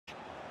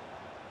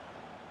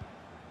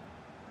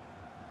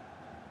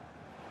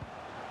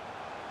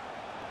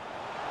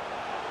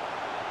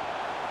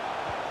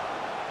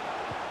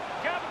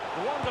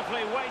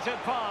Wonderfully weighted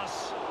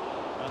pass.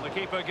 And the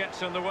keeper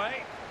gets in the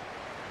way.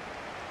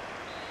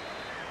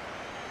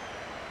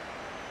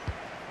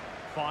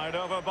 Fired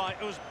over by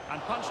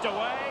and punched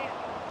away.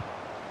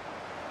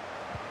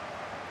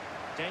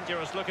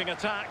 Dangerous looking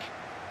attack.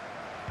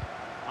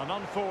 An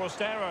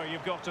unforced error,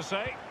 you've got to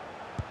say.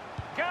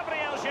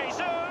 Gabriel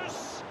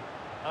Jesus!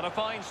 And a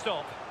fine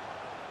stop.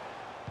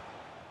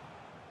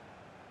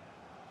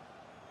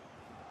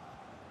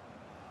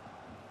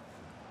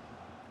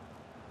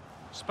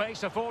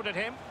 Space afforded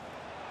him.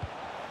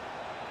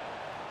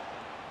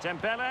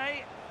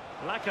 Dembele,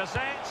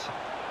 Lacazette.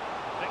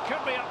 It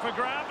could be up for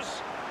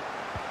grabs.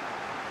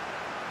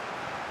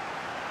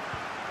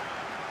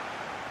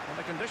 And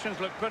the conditions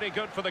look pretty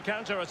good for the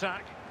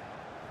counter-attack.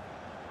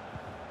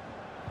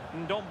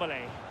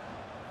 Ndombele.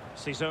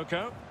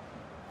 Sissoko.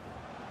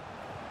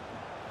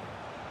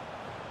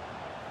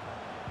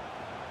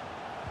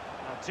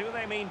 Now, do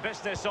they mean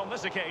business on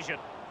this occasion?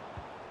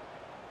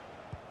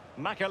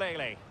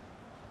 Makelele.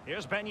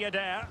 Here's Ben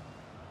Yedder.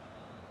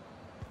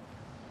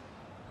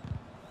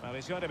 Well,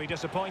 he's going to be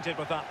disappointed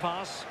with that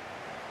pass.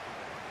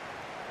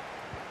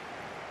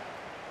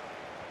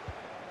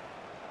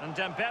 And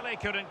Dembele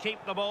couldn't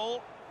keep the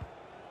ball.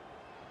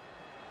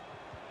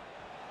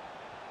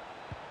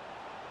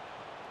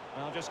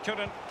 Well, just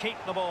couldn't keep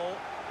the ball.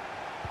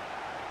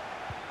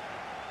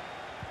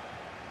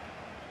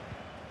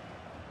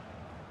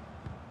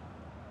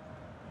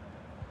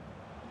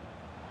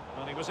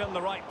 Well, he was in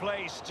the right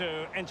place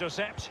to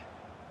intercept.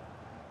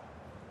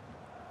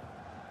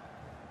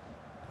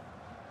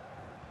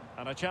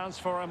 And a chance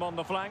for him on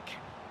the flank.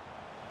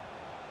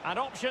 And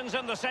options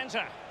in the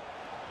centre.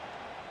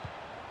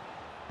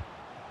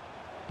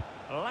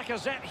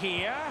 Lacazette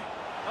here.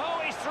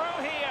 Oh, he's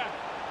through here.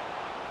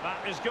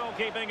 That is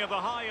goalkeeping of the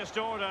highest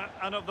order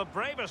and of the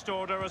bravest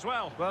order as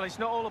well. Well, it's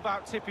not all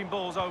about tipping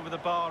balls over the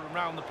bar and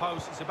round the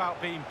post. It's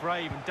about being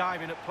brave and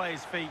diving at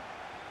players' feet.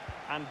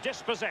 And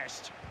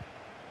dispossessed.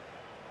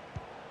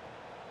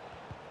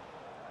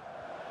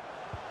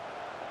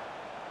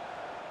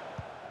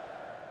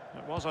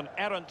 It was an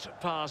errant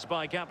pass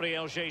by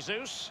Gabriel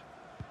Jesus.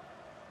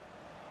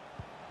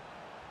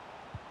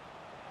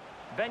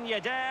 Ben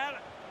Yedder.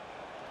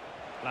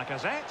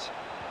 Lacazette.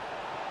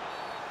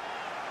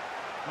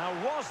 Now,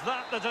 was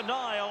that the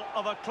denial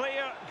of a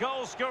clear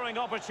goal-scoring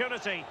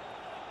opportunity?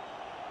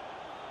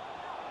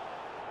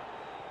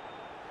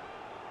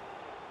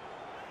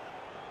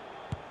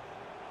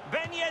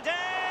 Ben Yedder!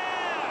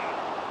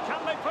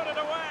 Can they put it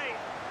away?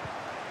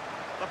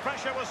 The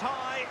pressure was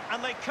high,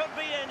 and they could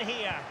be in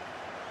here.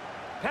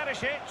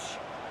 Perisic,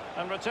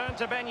 and return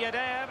to Ben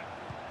Yedder.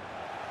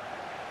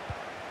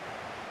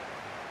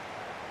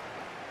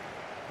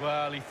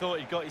 Well, he thought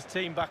he got his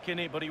team back in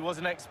it, but he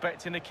wasn't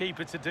expecting the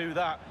keeper to do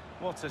that.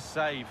 What a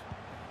save.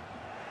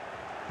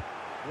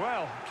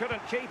 Well,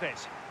 couldn't keep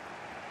it.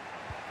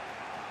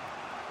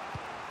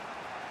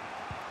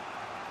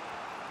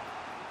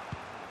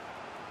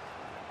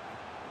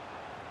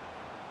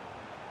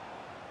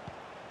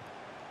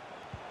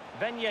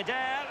 Ben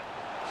Yedder,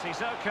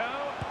 Sissoko,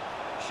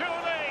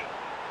 surely,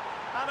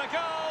 and a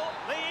goal,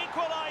 the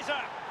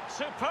equaliser.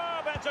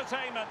 Superb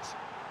entertainment.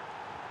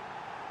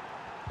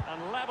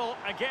 And level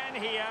again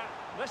here.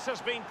 This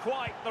has been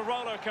quite the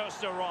roller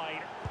coaster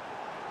ride.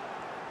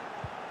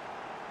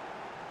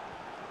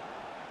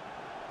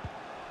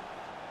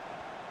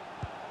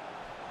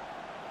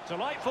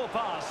 Delightful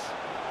pass.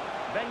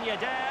 Ben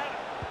Yedder.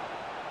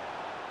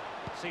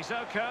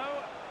 Sissoko.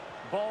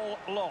 Ball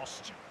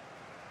lost.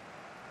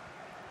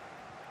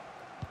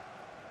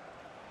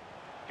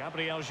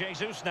 Gabriel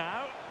Jesus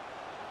now.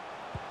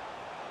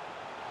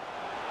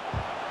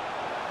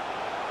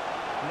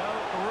 No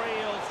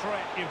real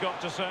threat, you've got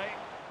to say.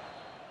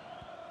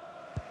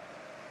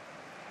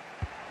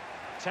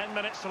 10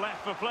 minutes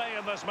left for play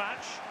in this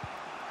match.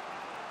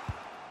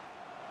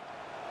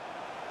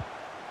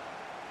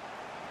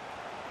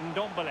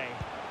 Ndombele.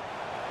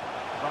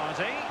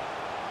 Vardy.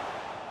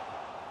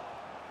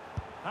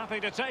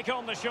 Happy to take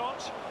on the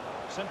shot.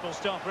 Simple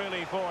stop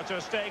really for Ter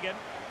Stegen.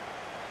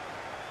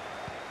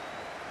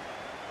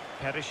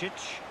 Perisic.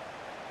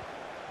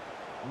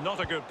 Not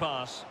a good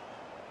pass.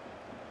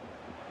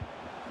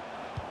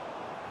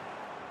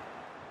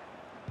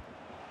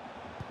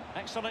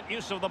 Excellent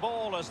use of the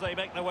ball as they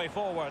make their way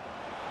forward.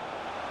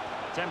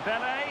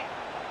 Dembele.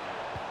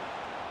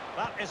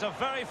 That is a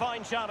very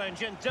fine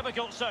challenge in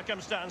difficult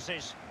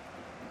circumstances.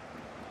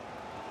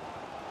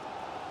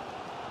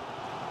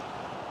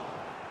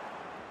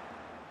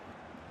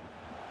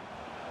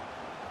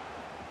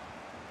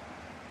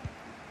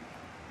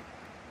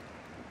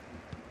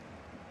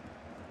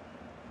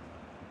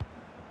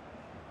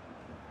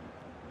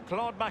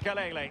 Claude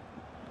Makelele.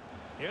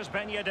 Here's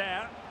Ben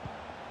Yedder.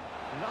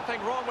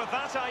 Nothing wrong with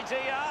that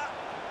idea.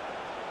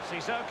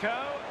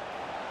 Sissoko.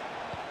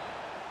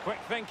 Quick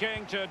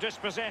thinking to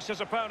dispossess his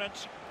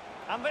opponent.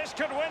 And this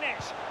could win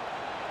it.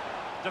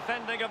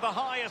 Defending of the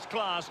highest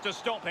class to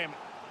stop him.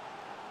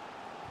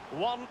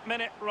 1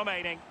 minute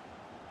remaining.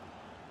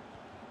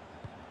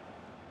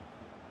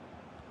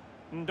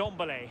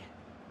 Ndombele.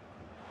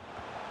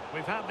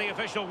 We've had the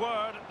official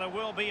word. There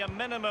will be a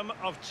minimum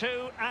of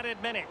 2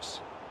 added minutes.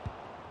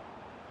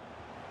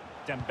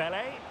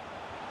 Dembele.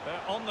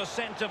 They're on the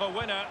scent of a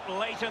winner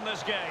late in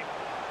this game.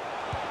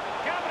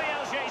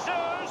 Gabriel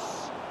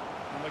Jesus!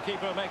 And the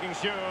keeper making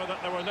sure that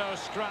there were no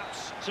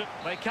scraps.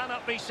 They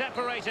cannot be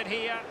separated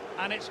here,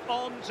 and it's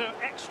on to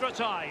extra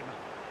time.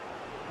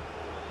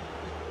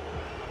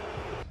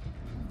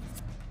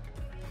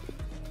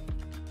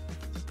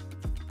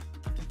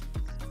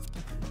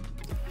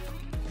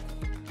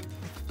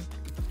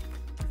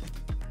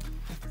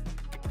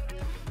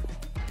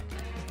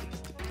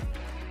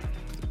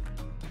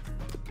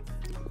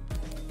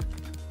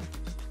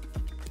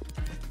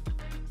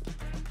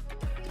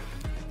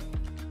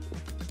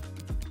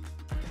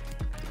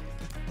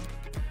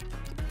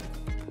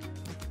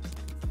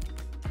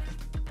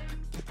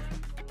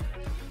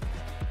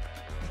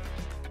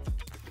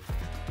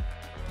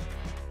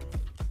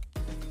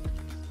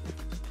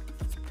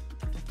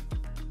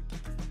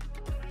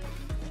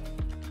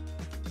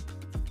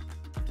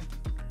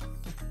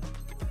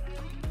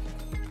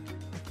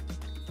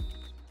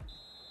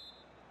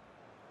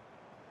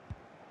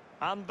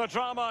 And the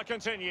drama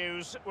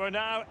continues. We're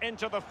now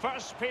into the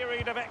first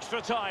period of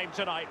extra time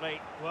tonight, Lee.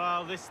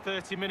 Well, this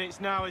 30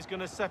 minutes now is going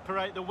to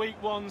separate the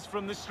weak ones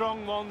from the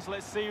strong ones.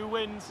 Let's see who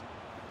wins.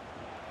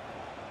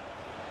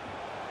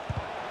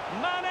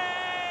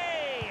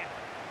 Mane!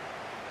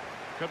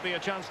 Could be a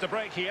chance to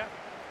break here.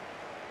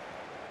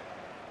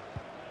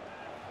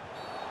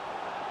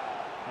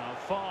 Now,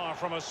 far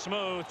from a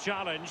smooth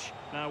challenge.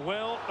 Now,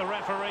 will the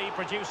referee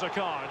produce a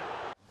card?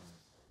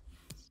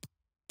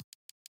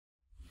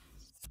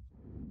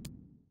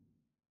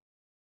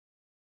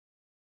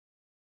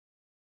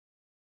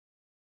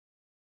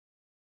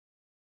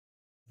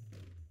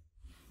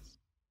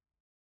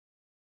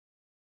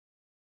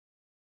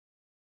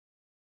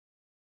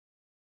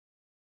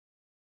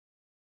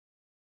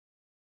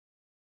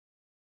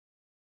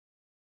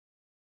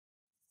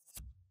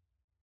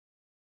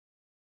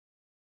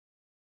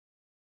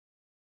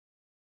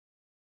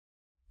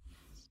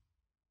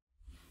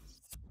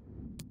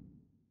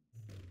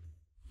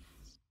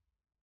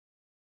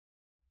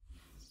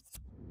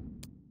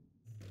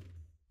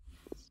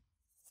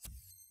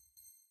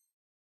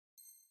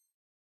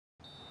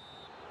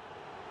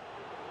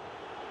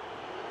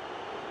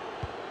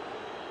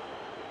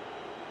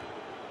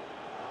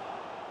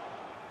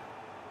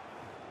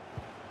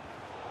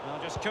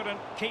 Just couldn't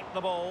keep the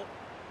ball.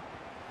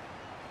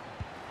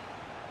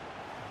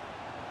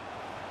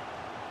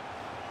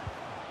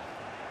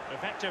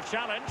 Effective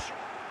challenge.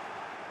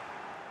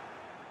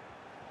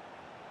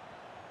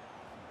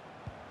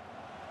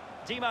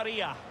 Di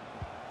Maria.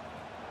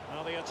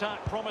 Well, the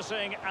attack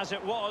promising as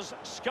it was,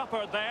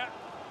 scuppered there.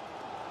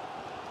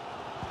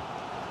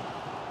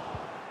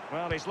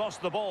 Well, he's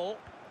lost the ball.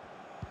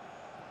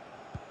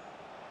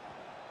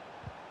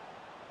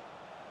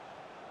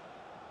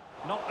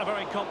 Not a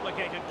very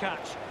complicated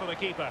catch for the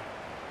keeper.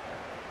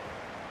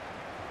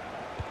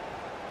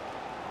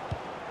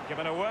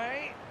 Given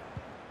away.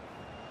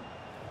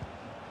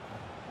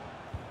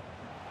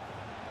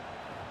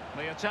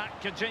 The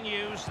attack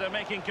continues. They're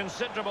making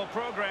considerable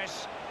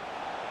progress.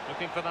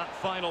 Looking for that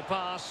final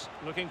pass.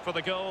 Looking for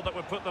the goal that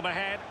would put them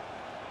ahead.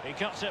 He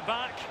cuts it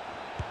back.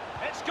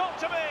 It's got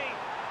to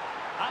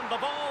be! And the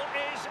ball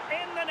is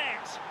in the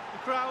net. The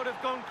crowd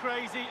have gone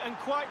crazy, and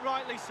quite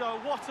rightly so.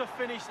 What a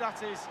finish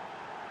that is.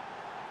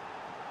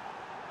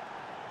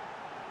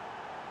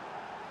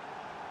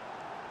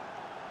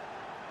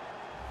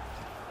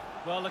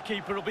 Well, the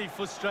keeper will be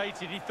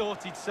frustrated. He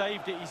thought he'd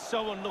saved it. He's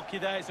so unlucky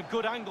there. It's a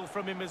good angle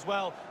from him as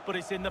well, but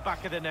it's in the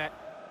back of the net.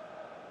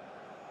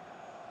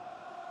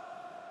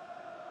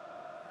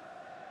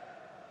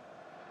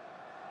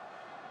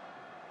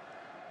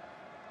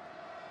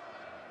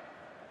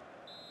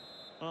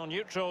 Well,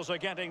 neutrals are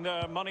getting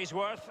their money's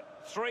worth.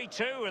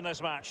 3-2 in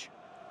this match.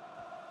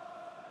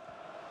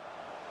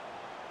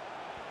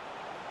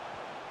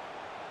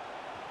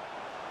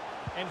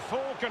 In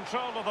full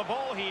control of the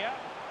ball here.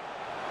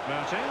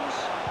 Mertens.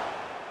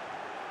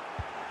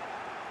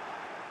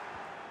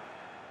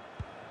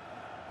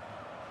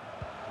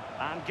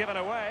 And given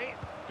away.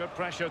 Good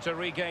pressure to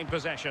regain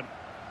possession.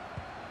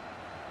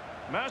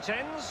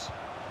 Mertens.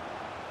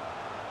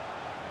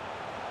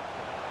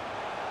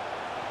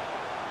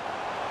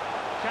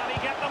 Can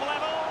he get them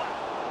level?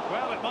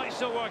 Well, it might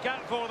still work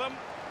out for them.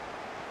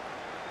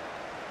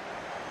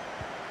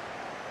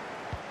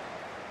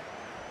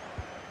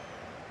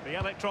 The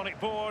electronic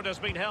board has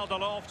been held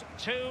aloft.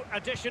 2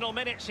 additional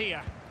minutes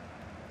here.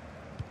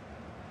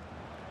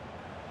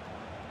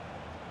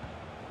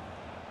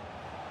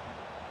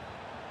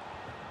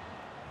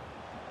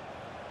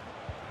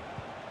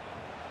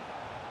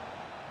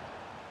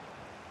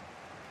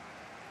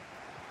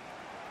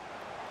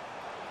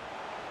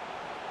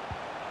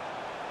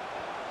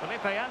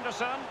 Felipe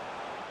Anderson.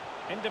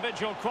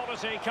 Individual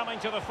quality coming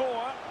to the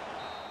fore.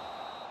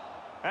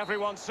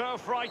 Everyone's so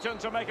frightened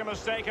to make a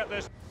mistake at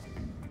this.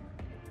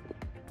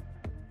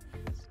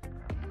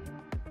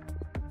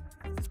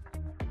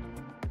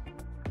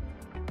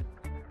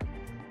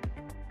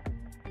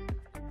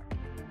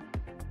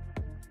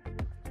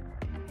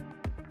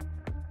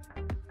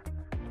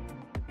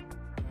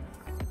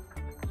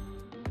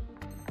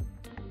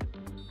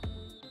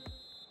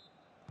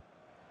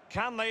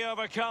 Can they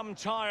overcome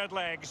tired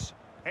legs?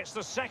 It's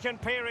the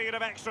second period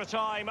of extra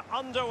time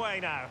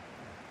underway now.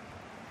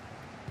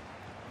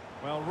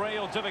 Well,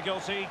 real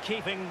difficulty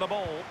keeping the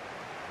ball.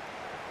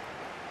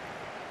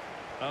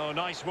 Oh,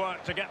 nice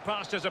work to get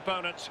past his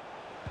opponent.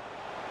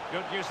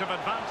 Good use of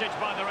advantage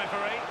by the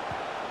referee.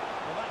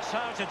 Well, that's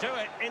how to do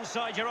it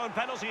inside your own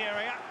penalty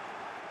area.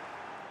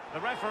 The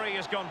referee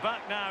has gone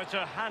back now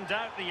to hand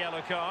out the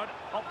yellow card.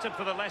 Opted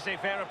for the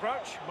laissez-faire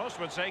approach.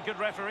 Most would say good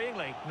refereeing,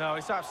 Lee. No,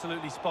 it's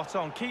absolutely spot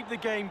on. Keep the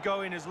game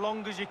going as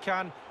long as you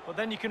can, but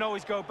then you can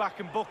always go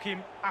back and book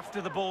him after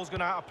the ball's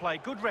gone out of play.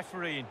 Good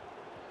refereeing.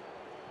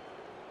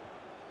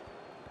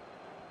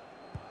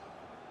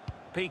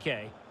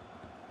 Piqué.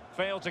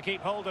 Failed to keep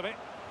hold of it.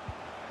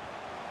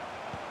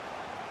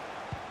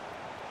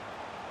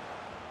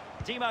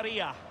 Di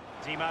Maria.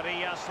 Di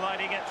Maria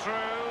sliding it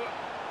through.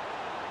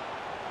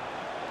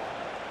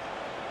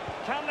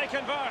 Can they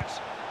convert?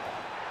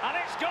 And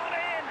it's gone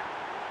in!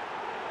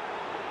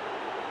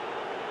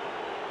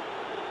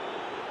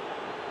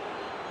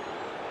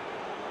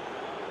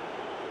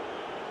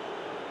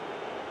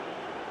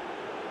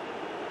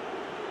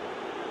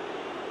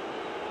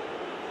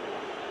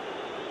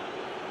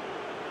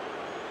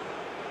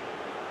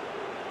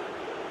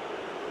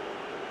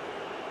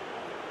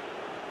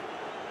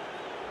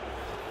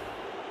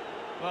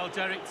 Well,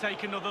 Derek,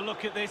 take another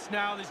look at this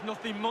now. There's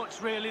nothing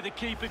much, really, the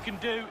keeper can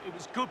do. It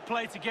was good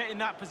play to get in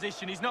that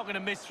position. He's not going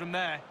to miss from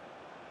there.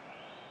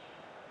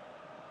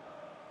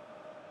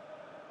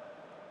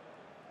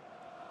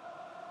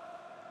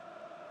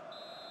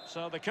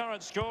 So the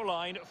current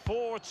scoreline,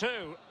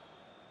 4-2.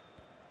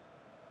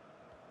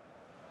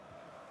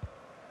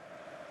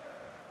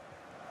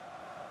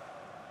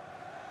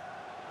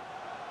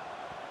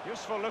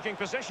 Useful-looking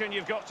position,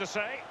 you've got to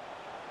say.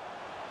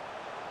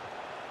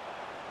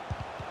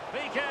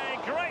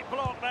 Piqué, great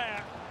block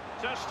there.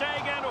 Ter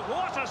Stegen,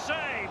 what a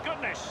save,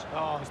 goodness.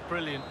 Oh, it's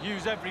brilliant.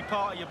 Use every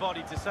part of your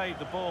body to save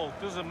the ball.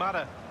 Doesn't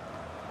matter.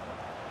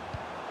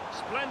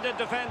 Splendid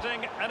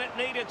defending, and it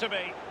needed to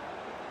be.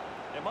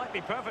 It might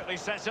be perfectly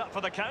set up for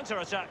the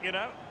counter-attack, you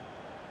know.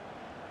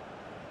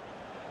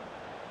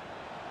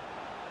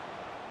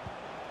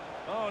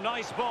 Oh,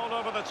 nice ball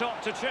over the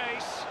top to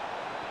chase.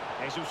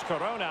 Jesus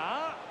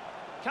Corona.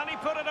 Can he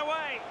put it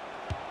away?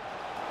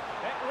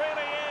 It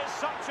really is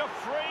such a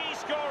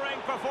free-scoring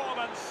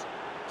performance.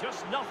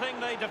 Just nothing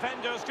the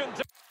defenders can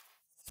do.